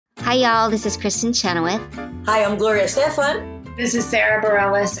Hi, y'all. This is Kristen Chenoweth. Hi, I'm Gloria Stefan. This is Sarah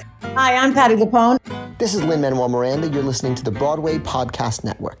Bareilles. Hi, I'm Patty Lapone. This is Lin-Manuel Miranda. You're listening to the Broadway Podcast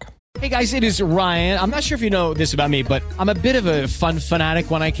Network. Hey guys, it is Ryan. I'm not sure if you know this about me, but I'm a bit of a fun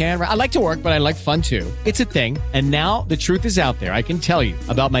fanatic when I can. I like to work, but I like fun too. It's a thing. And now the truth is out there. I can tell you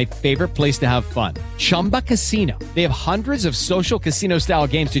about my favorite place to have fun. Chumba Casino. They have hundreds of social casino style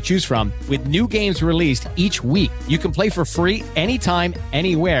games to choose from with new games released each week. You can play for free anytime,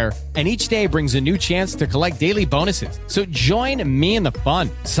 anywhere. And each day brings a new chance to collect daily bonuses. So join me in the fun.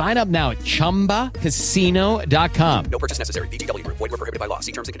 Sign up now at ChumbaCasino.com. No purchase necessary. VGW. Void where prohibited by law.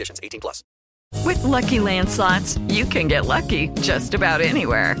 See terms and conditions. 18+. With Lucky Land Slots, you can get lucky just about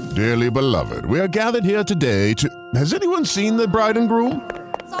anywhere. Dearly beloved, we are gathered here today to... Has anyone seen the bride and groom?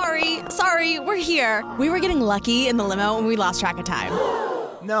 Sorry, we're here. We were getting lucky in the limo and we lost track of time.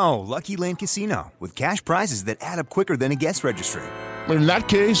 No, Lucky Land Casino, with cash prizes that add up quicker than a guest registry. In that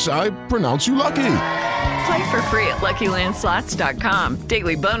case, I pronounce you lucky. Play for free at LuckyLandSlots.com.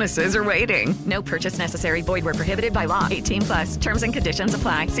 Daily bonuses are waiting. No purchase necessary. Void where prohibited by law. 18+. Terms and conditions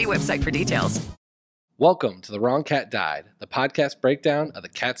apply. See website for details. Welcome to The Wrong Cat Died, the podcast breakdown of the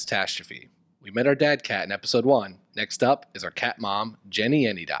catastrophe. We met our dad cat in episode 1. Next up is our cat mom,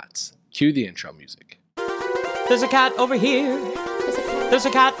 Jennyanydots. Cue the intro music. There's a cat over here. There's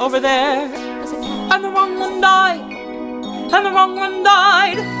a cat over there. And the wrong one died. And the wrong one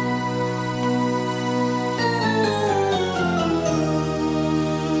died.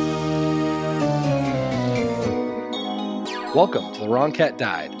 Welcome to The Wrong Cat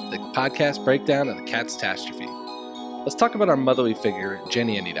Died, the podcast breakdown of the catastrophe. Let's talk about our motherly figure,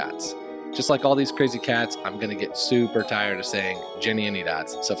 Jennyanydots. Just like all these crazy cats, I'm going to get super tired of saying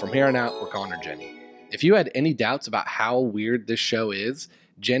Jennyanydots, so from here on out, we're calling her Jenny. If you had any doubts about how weird this show is,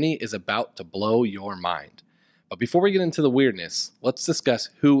 Jenny is about to blow your mind. But before we get into the weirdness, let's discuss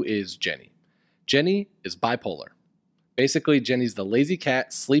who is Jenny. Jenny is bipolar. Basically, Jenny's the lazy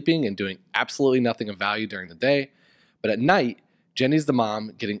cat sleeping and doing absolutely nothing of value during the day, but at night, Jenny's the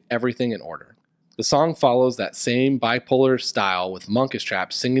mom getting everything in order. The song follows that same bipolar style with Monkish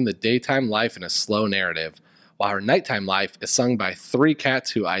Trap singing the daytime life in a slow narrative, while her nighttime life is sung by 3 cats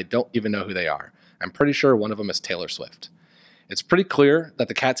who I don't even know who they are. I'm pretty sure one of them is Taylor Swift. It's pretty clear that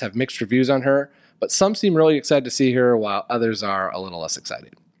the cats have mixed reviews on her, but some seem really excited to see her while others are a little less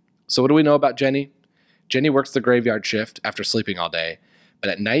excited. So what do we know about Jenny? Jenny works the graveyard shift after sleeping all day,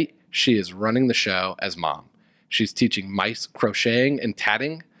 but at night, she is running the show as mom. She's teaching mice crocheting and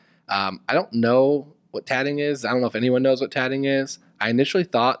tatting. I don't know what tatting is. I don't know if anyone knows what tatting is. I initially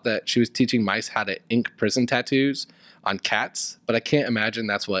thought that she was teaching mice how to ink prison tattoos on cats, but I can't imagine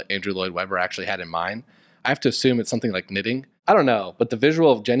that's what Andrew Lloyd Webber actually had in mind. I have to assume it's something like knitting. I don't know, but the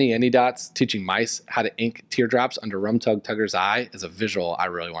visual of Jennyanydots teaching mice how to ink teardrops under Rum Tug Tugger's eye is a visual I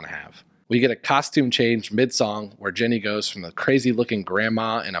really want to have. We get a costume change mid-song where Jenny goes from the crazy-looking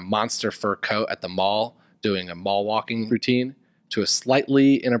grandma in a monster fur coat at the mall doing a mall walking routine to a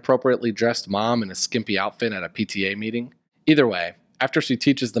slightly inappropriately dressed mom in a skimpy outfit at a PTA meeting. Either way, after she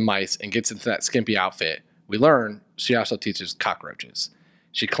teaches the mice and gets into that skimpy outfit, we learn she also teaches cockroaches.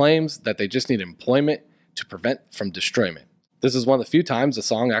 She claims that they just need employment to prevent from destroyment. This is one of the few times the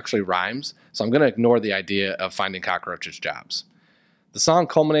song actually rhymes, so I'm going to ignore the idea of finding cockroaches jobs. The song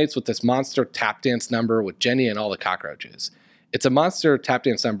culminates with this monster tap dance number with Jenny and all the cockroaches. It's a monster tap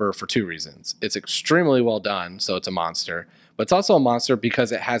dance number for 2 reasons. It's extremely well done, so it's a monster, but it's also a monster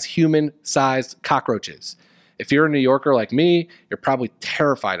because it has human-sized cockroaches. If you're a New Yorker like me, you're probably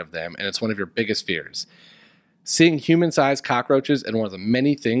terrified of them, and it's one of your biggest fears. Seeing human-sized cockroaches is one of the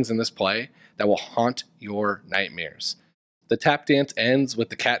many things in this play that will haunt your nightmares. The tap dance ends with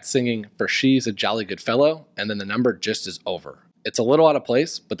the cat singing, "For she's a jolly good fellow," and then the number just is over. It's a little out of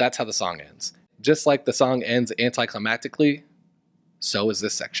place, but that's how the song ends. Just like the song ends anticlimactically, so is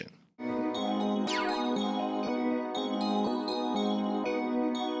this section.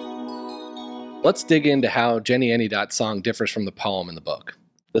 Let's dig into how Jennyanydots' song differs from the poem in the book.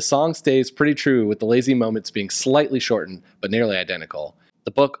 The song stays pretty true with the lazy moments being slightly shortened, but nearly identical.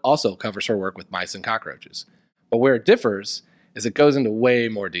 The book also covers her work with mice and cockroaches. But where it differs is it goes into way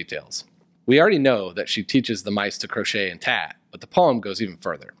more details. We already know that she teaches the mice to crochet and tat, but the poem goes even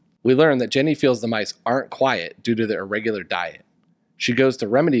further. We learn that Jenny feels the mice aren't quiet due to their irregular diet. She goes to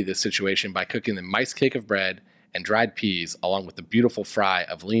remedy this situation by cooking them mice cake of bread and dried peas along with the beautiful fry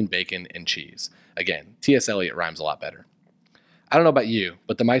of lean bacon and cheese. Again, T.S. Eliot rhymes a lot better. I don't know about you,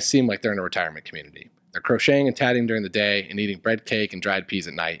 but the mice seem like they're in a retirement community. They're crocheting and tatting during the day and eating bread cake and dried peas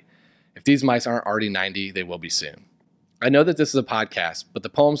at night. If these mice aren't already 90, they will be soon. I know that this is a podcast, but the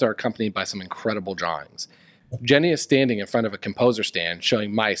poems are accompanied by some incredible drawings. Jenny is standing in front of a composer stand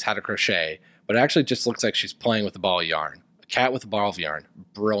showing mice how to crochet, but it actually just looks like she's playing with a ball of yarn. A cat with a ball of yarn.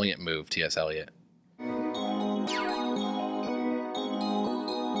 Brilliant move, T.S. Eliot.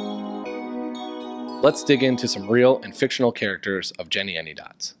 Let's dig into some real and fictional characters of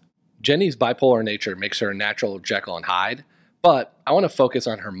Jennyanydots. Jenny's bipolar nature makes her a natural Jekyll and Hyde, but I want to focus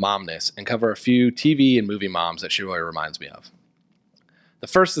on her momness and cover a few TV and movie moms that she really reminds me of. The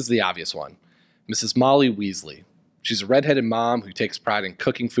first is the obvious one, Mrs. Molly Weasley. She's a redheaded mom who takes pride in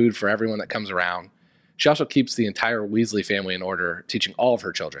cooking food for everyone that comes around. She also keeps the entire Weasley family in order, teaching all of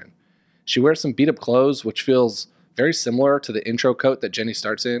her children. She wears some beat-up clothes, which feels very similar to the intro coat that Jenny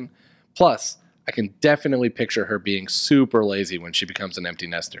starts in. Plus, I can definitely picture her being super lazy when she becomes an empty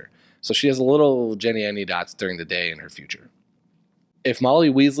nester, so she has a little Jennyanydots during the day in her future. If Molly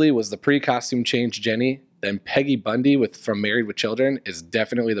Weasley was the pre-costume change Jenny, then Peggy Bundy from Married with Children is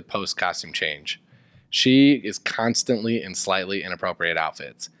definitely the post-costume change. She is constantly in slightly inappropriate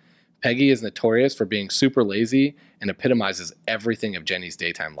outfits. Peggy is notorious for being super lazy and epitomizes everything of Jenny's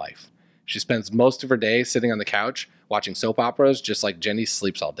daytime life. She spends most of her day sitting on the couch watching soap operas just like Jenny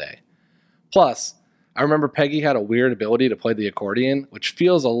sleeps all day. Plus, I remember Peggy had a weird ability to play the accordion, which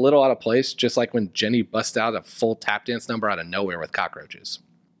feels a little out of place, just like when Jenny busts out a full tap dance number out of nowhere with cockroaches.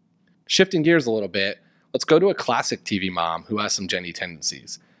 Shifting gears a little bit, let's go to a classic TV mom who has some Jenny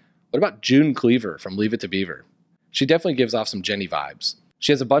tendencies. What about June Cleaver from Leave It to Beaver? She definitely gives off some Jenny vibes.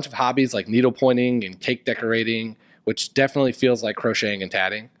 She has a bunch of hobbies like needlepointing and cake decorating, which definitely feels like crocheting and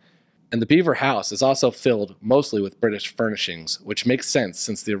tatting. And the Beaver house is also filled mostly with British furnishings, which makes sense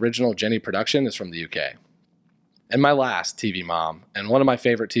since the original Jenny production is from the UK. And my last TV mom, and one of my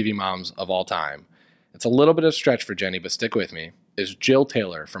favorite TV moms of all time, it's a little bit of a stretch for Jenny, but stick with me, is Jill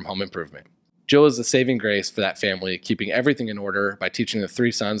Taylor from Home Improvement. Jill is the saving grace for that family, keeping everything in order by teaching the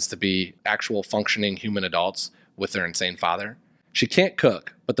three sons to be actual functioning human adults with their insane father. She can't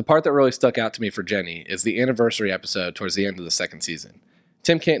cook, but the part that really stuck out to me for Jenny is the anniversary episode towards the end of the second season.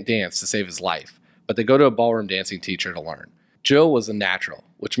 Tim can't dance to save his life, but they go to a ballroom dancing teacher to learn. Jill was a natural,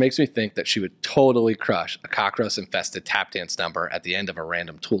 which makes me think that she would totally crush a cockroach-infested tap dance number at the end of a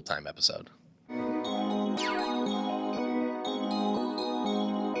random Tool Time episode.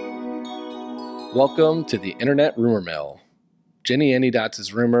 Welcome to the Internet Rumor Mill.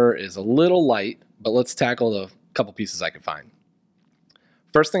 Jennyanydots' rumor is a little light, but let's tackle the couple pieces I could find.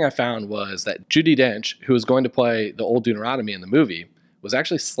 First thing I found was that Judi Dench, who was going to play the Old Deuteronomy in the movie, was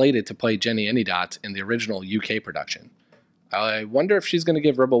actually slated to play Jennyanydots in the original UK production. I wonder if she's going to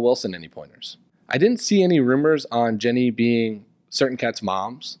give Rebel Wilson any pointers. I didn't see any rumors on Jenny being certain cats'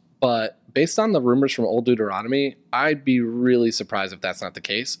 moms, but based on the rumors from Old Deuteronomy, I'd be really surprised if that's not the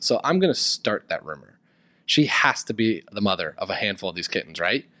case, so I'm going to start that rumor. She has to be the mother of a handful of these kittens,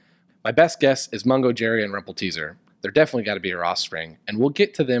 right? My best guess is Mungo Jerry and Rumple Teaser. They're definitely got to be her offspring, and we'll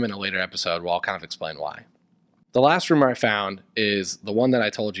get to them in a later episode where I'll kind of explain why. The last rumor I found is the one that I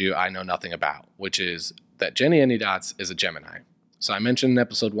told you I know nothing about, which is that Jennyanydots is a Gemini. So I mentioned in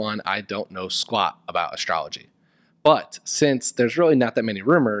episode 1, I don't know squat about astrology. But since there's really not that many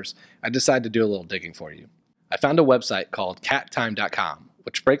rumors, I decided to do a little digging for you. I found a website called cattime.com,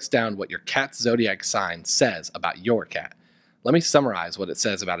 which breaks down what your cat's zodiac sign says about your cat. Let me summarize what it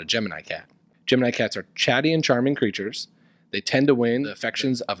says about a Gemini cat. Gemini cats are chatty and charming creatures. They tend to win the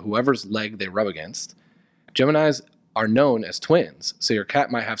affections of whoever's leg they rub against. Geminis are known as twins, so your cat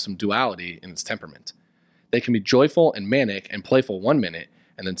might have some duality in its temperament. They can be joyful and manic and playful one minute,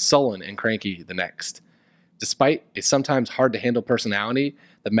 and then sullen and cranky the next. Despite a sometimes hard-to-handle personality,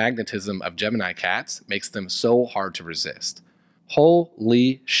 the magnetism of Gemini cats makes them so hard to resist.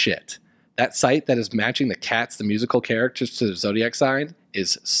 Holy shit. That site that is matching the cats, the musical characters, to the zodiac sign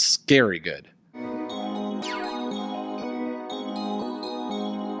is scary good.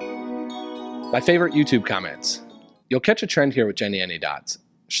 My favorite YouTube comments. You'll catch a trend here with Jennyanydots.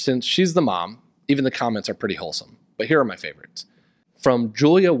 Since she's the mom, even the comments are pretty wholesome. But here are my favorites. From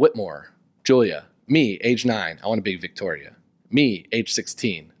Julia Whitmore. Julia, me, age 9, I want to be Victoria. Me, age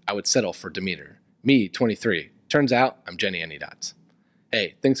 16, I would settle for Demeter. Me, 23, turns out I'm Jennyanydots.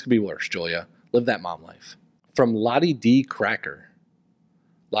 Hey, things could be worse, Julia. Live that mom life. From Lottie D. Cracker.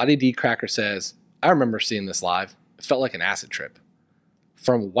 Lottie D. Cracker says, I remember seeing this live. It felt like an acid trip.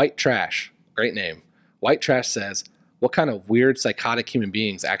 From White Trash. Great name. White Trash says, what kind of weird psychotic human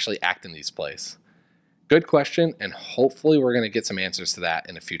beings actually act in these plays? Good question, and hopefully we're going to get some answers to that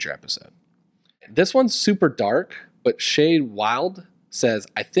in a future episode. This one's super dark, but Shade Wild says,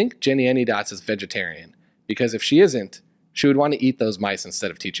 I think Jennyanydots is vegetarian, because if she isn't, she would want to eat those mice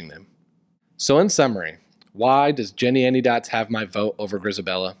instead of teaching them. So in summary, why does Jennyanydots have my vote over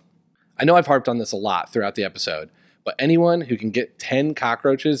Grisabella? I know I've harped on this a lot throughout the episode, but anyone who can get 10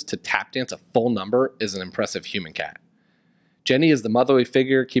 cockroaches to tap dance a full number is an impressive human cat. Jenny is the motherly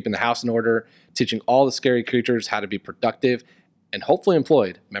figure keeping the house in order, teaching all the scary creatures how to be productive and hopefully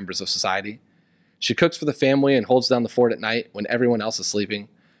employed members of society. She cooks for the family and holds down the fort at night when everyone else is sleeping.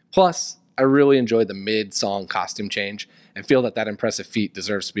 Plus, I really enjoy the mid-song costume change and feel that impressive feat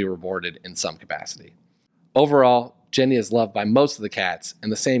deserves to be rewarded in some capacity. Overall, Jenny is loved by most of the cats, and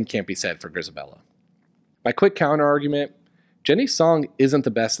the same can't be said for Grisabella. My quick counter-argument, Jenny's song isn't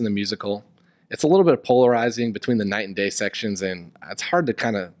the best in the musical. It's a little bit polarizing between the night and day sections, and it's hard to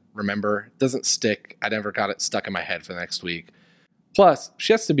kind of remember. It doesn't stick. I never got it stuck in my head for the next week. Plus,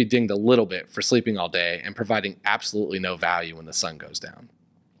 she has to be dinged a little bit for sleeping all day and providing absolutely no value when the sun goes down.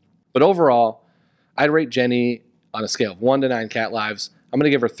 But overall, I'd rate Jenny on a scale of 1 to 9 cat lives. I'm going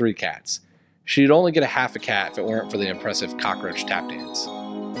to give her 3 cats. She'd only get a half a cat if it weren't for the impressive cockroach tap dance.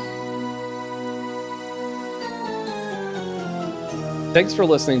 Thanks for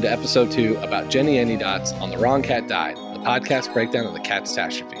listening to episode 2 about Jennyanydots on The Wrong Cat Died, the podcast breakdown of the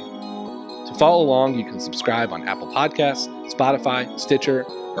catastrophe. To follow along, you can subscribe on Apple Podcasts, Spotify, Stitcher,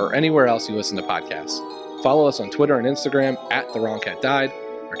 or anywhere else you listen to podcasts. Follow us on Twitter and Instagram at The Wrong Cat Died,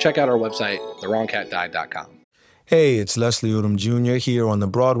 or check out our website, thewrongcatdied.com. Hey, it's Leslie Odom Jr. here on the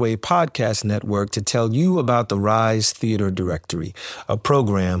Broadway Podcast Network to tell you about the Rise Theater Directory, a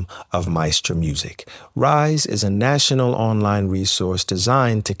program of Maestro Music. Rise is a national online resource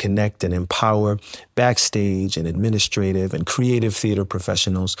designed to connect and empower backstage and administrative and creative theater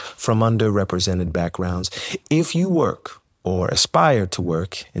professionals from underrepresented backgrounds. If you work or aspire to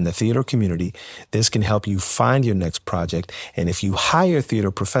work in the theater community, this can help you find your next project. And if you hire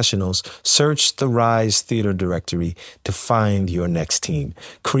theater professionals, search the Rise Theater Directory to find your next team.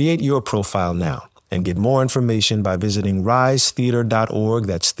 Create your profile now and get more information by visiting risetheater.org.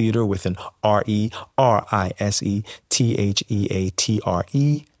 That's theater with an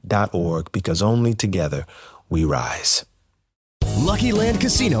RERISETHEATRE.org, because only together we rise. Lucky Land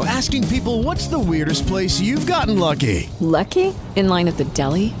Casino, asking people, what's the weirdest place you've gotten lucky? Lucky? In line at the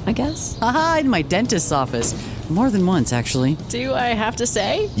deli, I guess? Aha, in my dentist's office. More than once, actually. Do I have to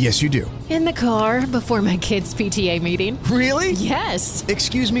say? Yes, you do. In the car before my kids' PTA meeting. Really? Yes.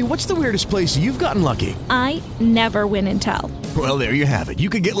 Excuse me, what's the weirdest place you've gotten lucky? I never win and tell. Well, there you have it. You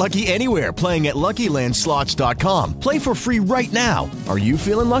can get lucky anywhere, playing at LuckyLandSlots.com. Play for free right now. Are you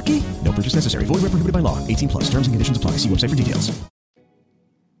feeling lucky? No purchase necessary. Void where prohibited by law. 18+. Terms and conditions apply. See website for details.